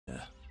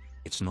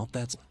it's not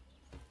that.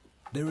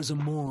 There is a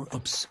more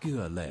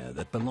obscure layer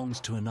that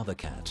belongs to another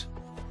cat,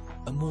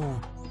 a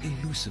more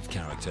elusive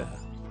character,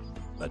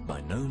 but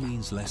by no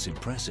means less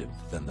impressive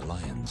than the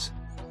lions.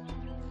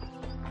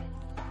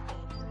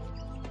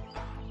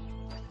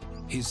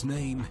 His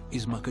name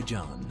is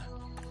Makajan,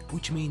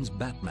 which means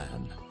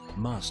Batman,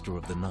 master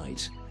of the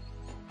night.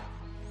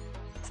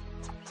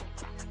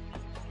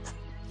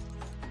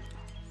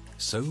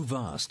 So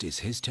vast is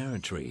his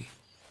territory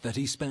that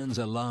he spends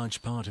a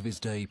large part of his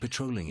day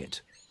patrolling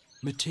it,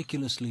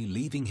 meticulously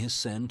leaving his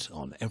scent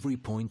on every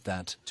point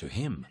that, to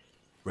him,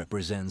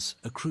 represents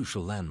a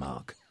crucial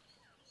landmark.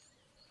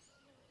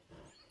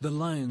 The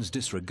lions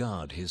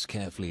disregard his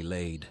carefully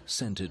laid,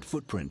 scented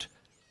footprint,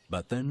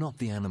 but they're not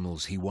the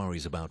animals he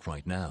worries about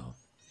right now.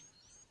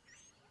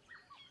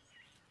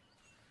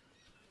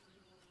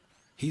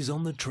 He's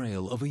on the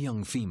trail of a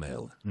young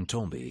female,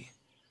 Ntombi.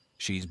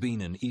 She's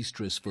been an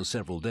estrus for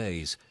several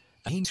days,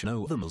 and he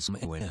knows the Muslim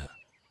anywhere.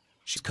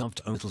 She's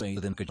carved a little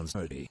within Kajan's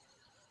body.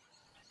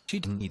 She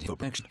didn't need for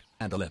protection,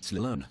 and left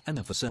alone and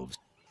for themselves.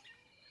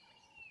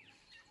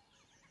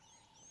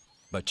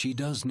 But she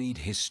does need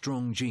his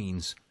strong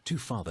genes to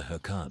father her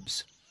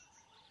cubs.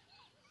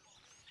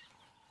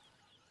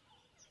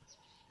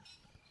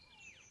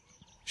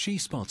 She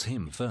spots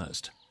him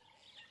first.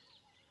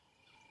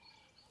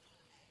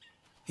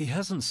 He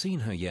hasn't seen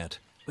her yet,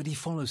 but he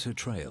follows her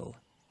trail.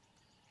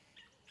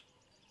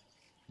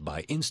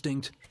 By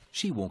instinct,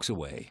 she walks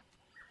away.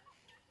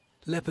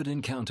 Leopard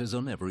encounters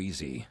are never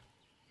easy.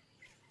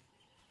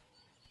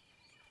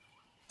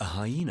 A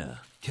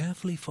hyena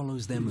carefully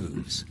follows their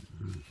moves.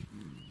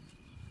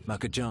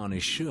 Makajan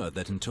is sure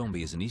that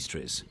Ntombi is an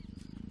estrus,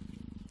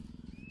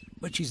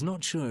 but she's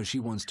not sure she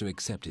wants to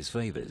accept his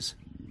favors.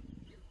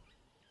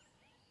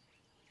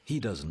 He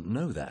doesn't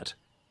know that.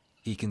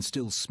 He can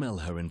still smell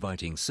her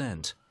inviting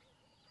scent.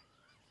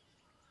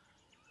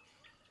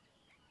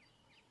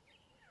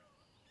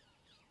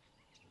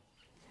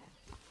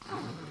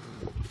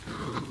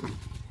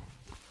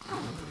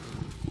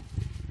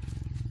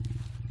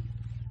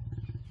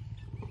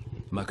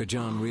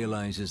 Makajan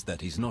realizes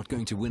that he's not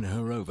going to win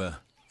her over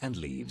and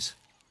leaves.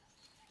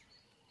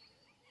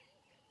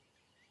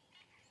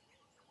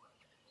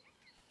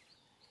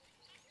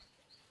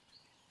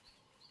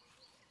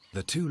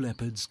 The two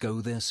leopards go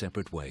their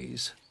separate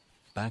ways,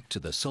 back to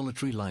the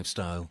solitary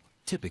lifestyle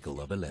typical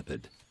of a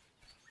leopard.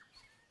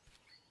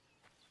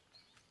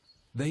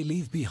 They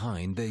leave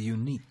behind their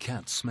unique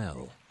cat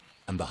smell,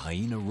 and the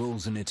hyena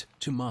rolls in it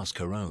to mask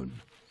her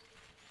own.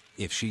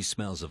 If she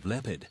smells of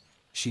leopard,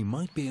 she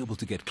might be able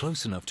to get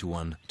close enough to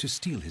one to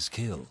steal his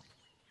kill.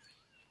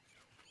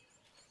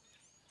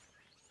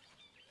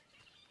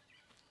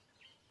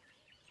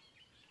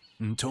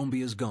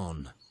 Ntombi is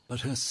gone,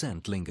 but her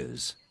scent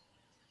lingers.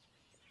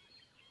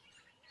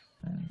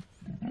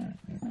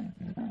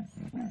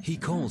 He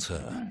calls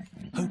her,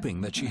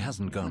 hoping that she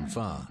hasn't gone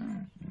far.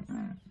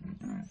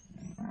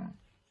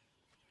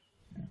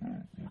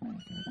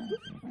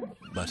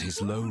 But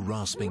his low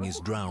rasping is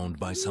drowned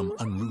by some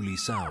unruly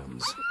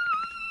sounds.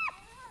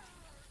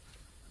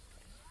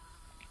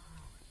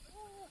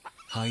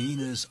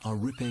 Hyenas are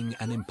ripping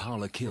an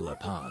impala kill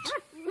apart.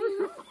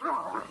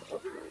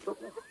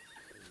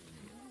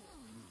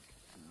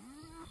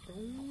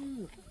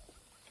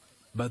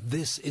 But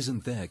this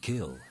isn't their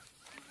kill.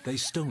 They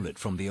stole it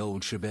from the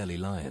old Shebeli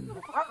lion.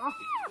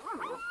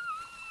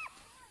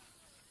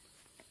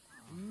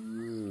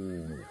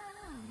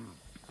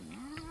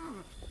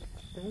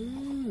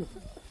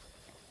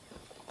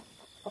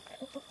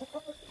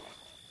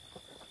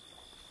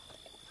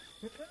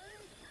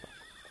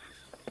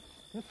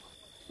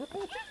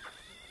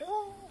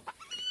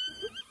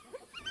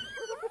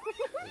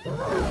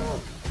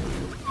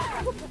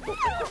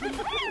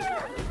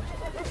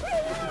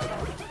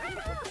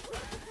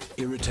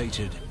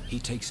 Irritated, he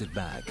takes it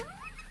back.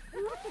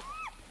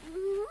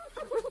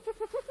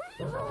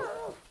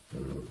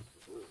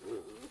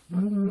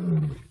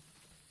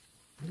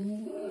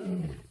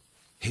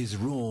 His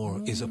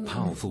roar is a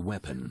powerful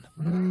weapon.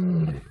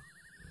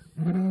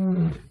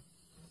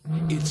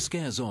 It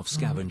scares off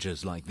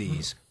scavengers like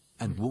these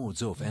and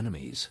wards off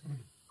enemies.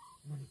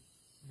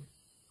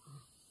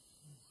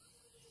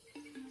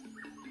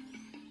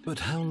 But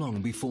how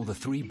long before the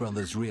three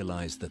brothers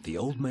realize that the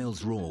old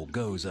male's roar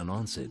goes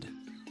unanswered?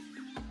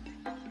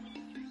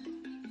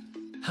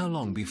 How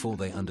long before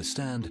they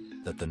understand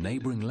that the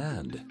neighboring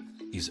land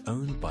is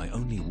owned by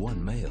only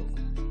one male?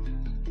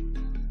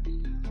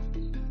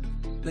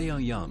 They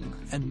are young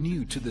and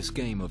new to this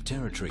game of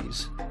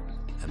territories,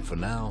 and for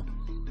now,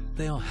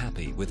 they are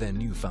happy with their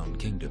newfound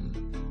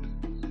kingdom.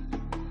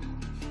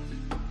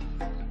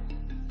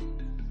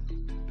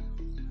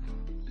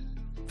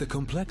 The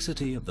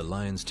complexity of the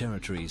lion's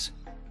territories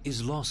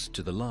is lost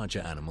to the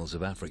larger animals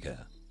of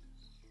Africa.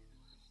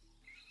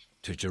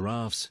 To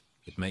giraffes,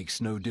 it makes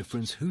no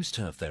difference whose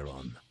turf they're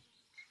on.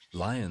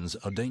 Lions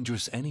are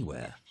dangerous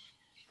anywhere.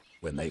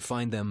 When they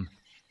find them,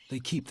 they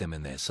keep them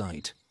in their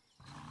sight.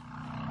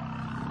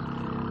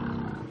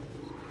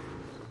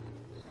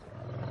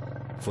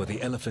 For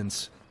the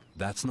elephants,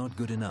 That's not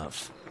good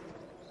enough.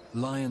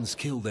 Lions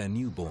kill their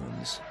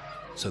newborns,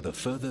 so the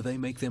further they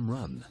make them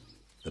run,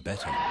 the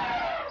better.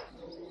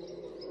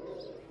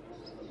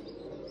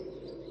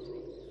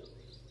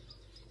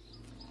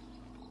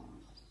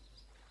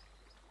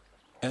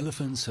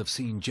 Elephants have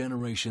seen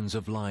generations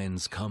of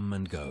lions come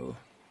and go.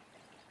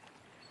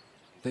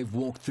 They've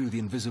walked through the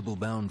invisible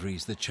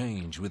boundaries that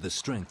change with the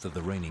strength of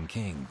the reigning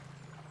king.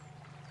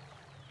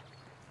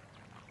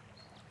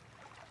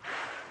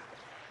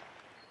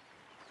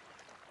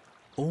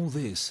 All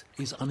this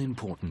is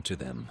unimportant to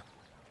them.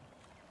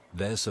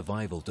 Their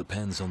survival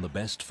depends on the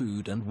best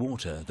food and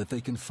water that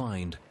they can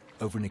find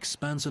over an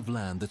expanse of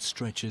land that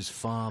stretches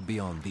far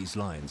beyond these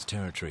lions'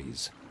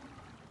 territories.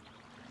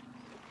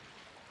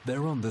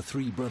 They're on the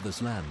three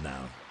brothers' land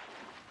now,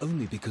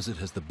 only because it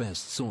has the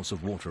best source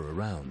of water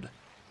around.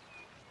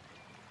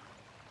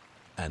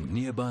 And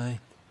nearby,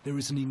 there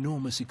is an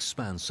enormous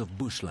expanse of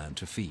bushland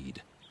to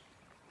feed.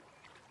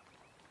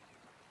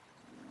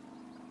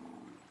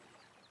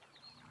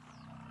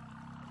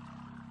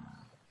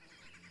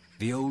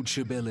 The old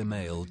Shebele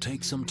male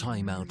takes some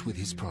time out with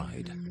his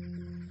pride.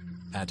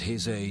 At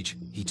his age,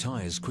 he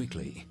tires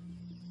quickly.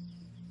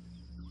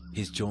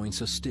 His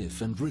joints are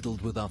stiff and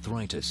riddled with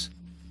arthritis.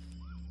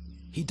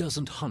 He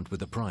doesn't hunt with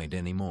the pride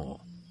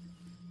anymore.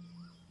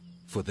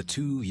 For the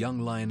 2 young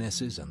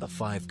lionesses and the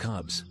 5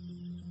 cubs,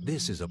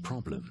 this is a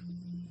problem.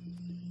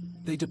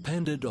 They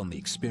depended on the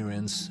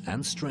experience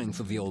and strength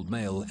of the old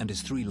male and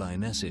his 3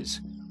 lionesses.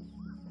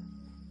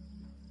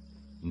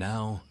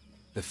 Now,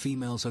 the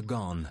females are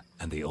gone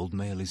and the old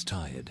male is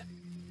tired.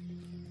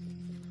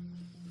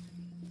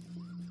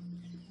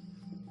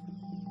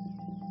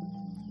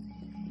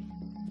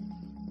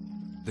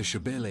 The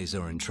Shebeles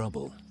are in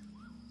trouble.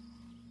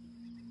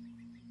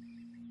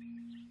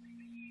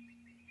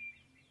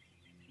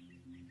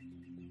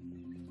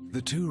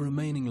 The 2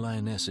 remaining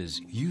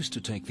lionesses used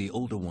to take the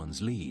older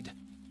one's lead.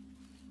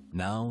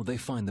 Now they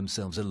find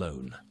themselves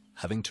alone,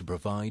 having to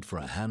provide for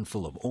a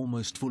handful of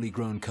almost fully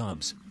grown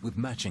cubs with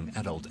matching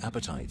adult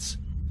appetites.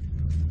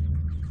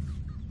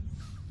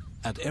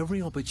 At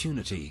every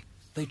opportunity,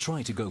 they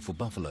try to go for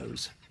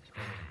buffaloes.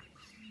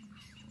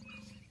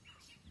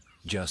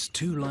 Just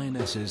 2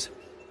 lionesses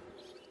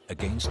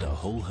against a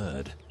whole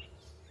herd.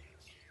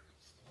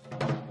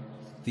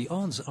 The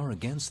odds are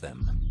against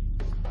them.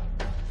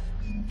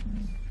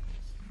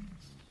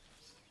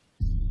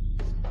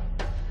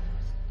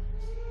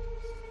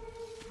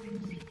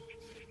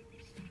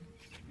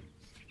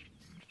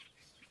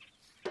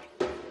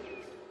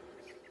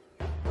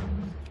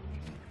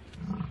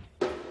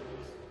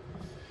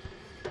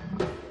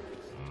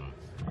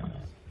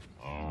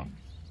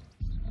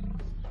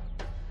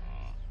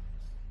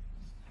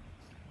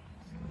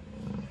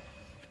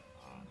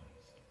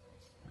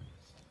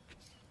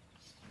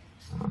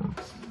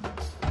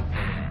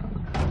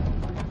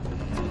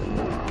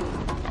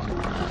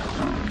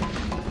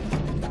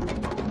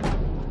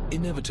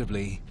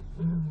 Inevitably,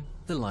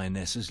 the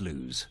lionesses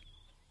lose.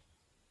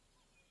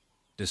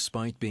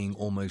 Despite being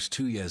almost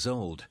 2 years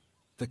old,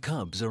 the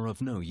cubs are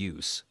of no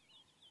use.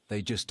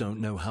 They just don't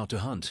know how to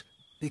hunt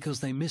because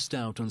they missed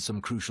out on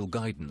some crucial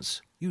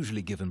guidance,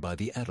 usually given by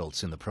the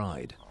adults in the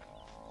pride.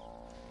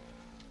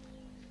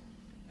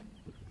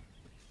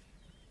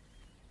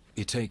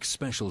 It takes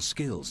special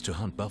skills to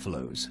hunt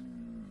buffaloes.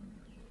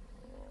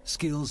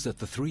 Skills that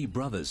the 3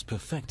 brothers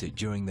perfected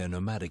during their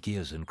nomadic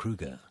years in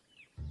Kruger.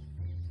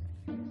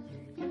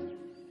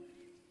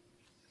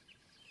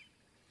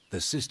 The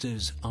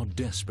sisters are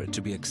desperate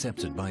to be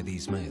accepted by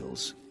these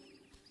males.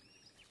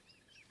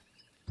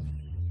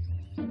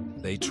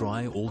 They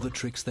try all the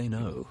tricks they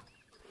know.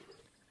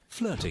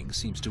 Flirting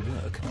seems to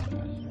work.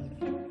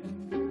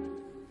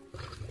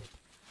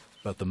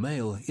 But the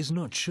male is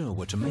not sure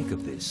what to make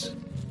of this.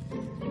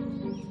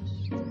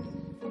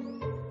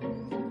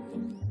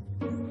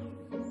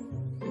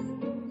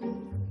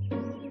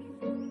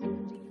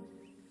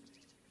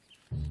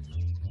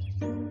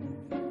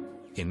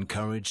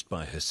 Encouraged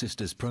by her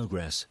sister's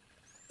progress,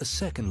 a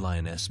second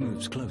lioness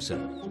moves closer.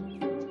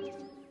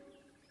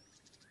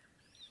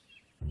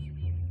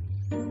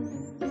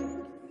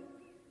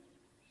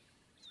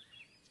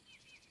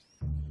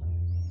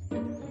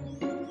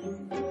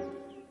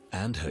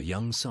 And her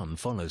young son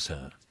follows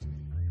her.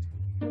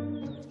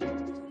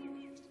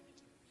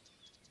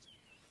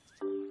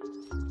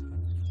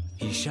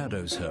 He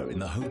shadows her in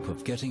the hope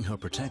of getting her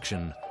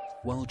protection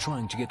while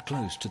trying to get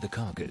close to the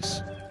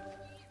carcass.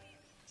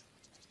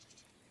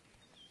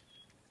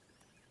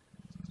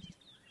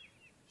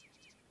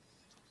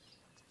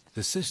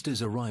 The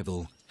sisters'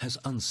 arrival has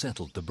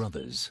unsettled the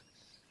brothers.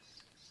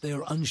 They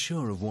are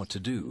unsure of what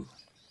to do,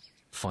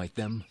 fight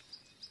them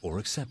or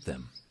accept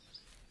them.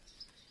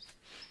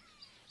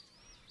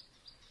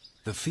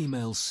 The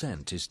female's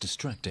scent is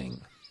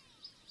distracting.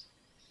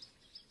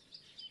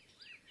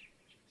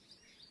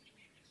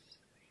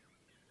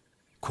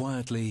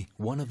 Quietly,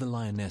 one of the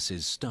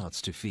lionesses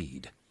starts to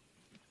feed.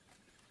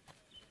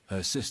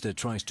 Her sister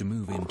tries to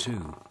move in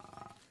too,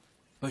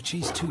 but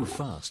she's too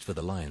fast for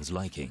the lion's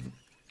liking.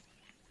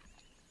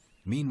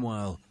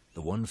 Meanwhile,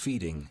 The one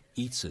feeding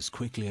eats as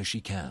quickly as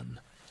she can.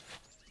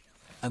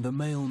 And the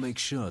male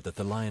makes sure that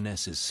the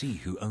lionesses see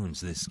who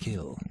owns this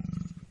kill.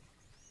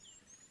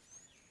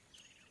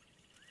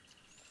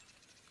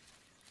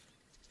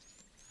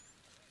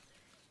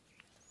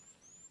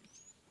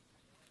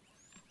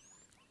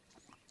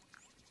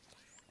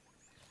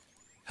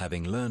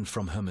 Having learned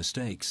from her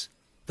mistakes,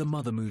 the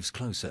mother moves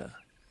closer,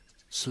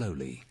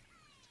 slowly.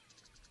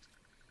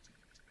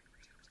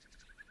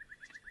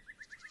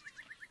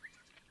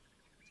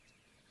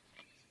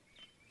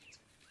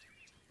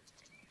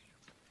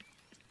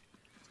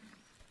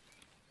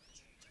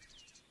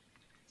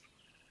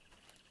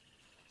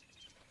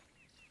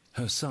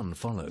 Her son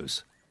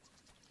follows.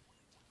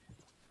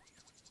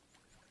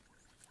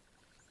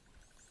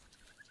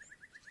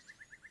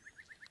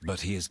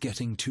 But he is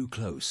getting too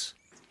close.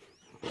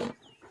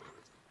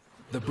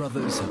 The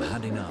brothers have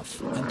had enough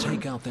and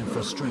take out their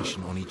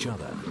frustration on each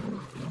other.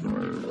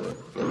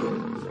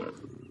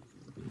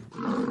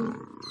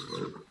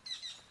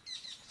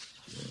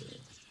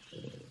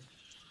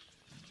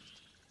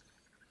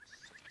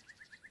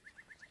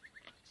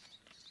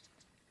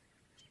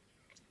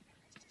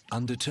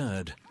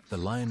 Undeterred, the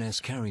lioness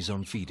carries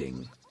on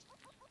feeding.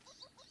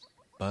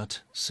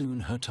 But soon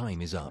her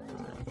time is up.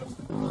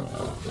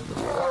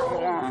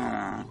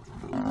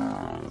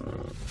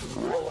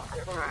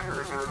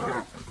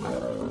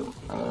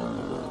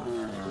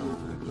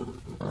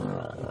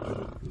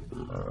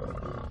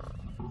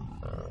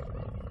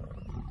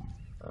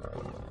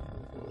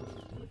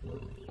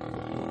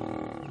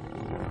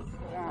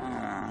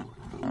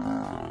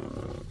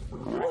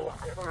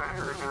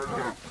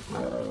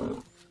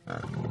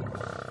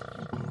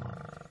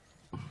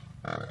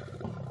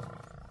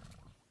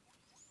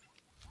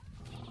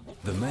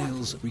 The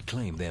males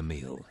reclaim their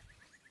meal.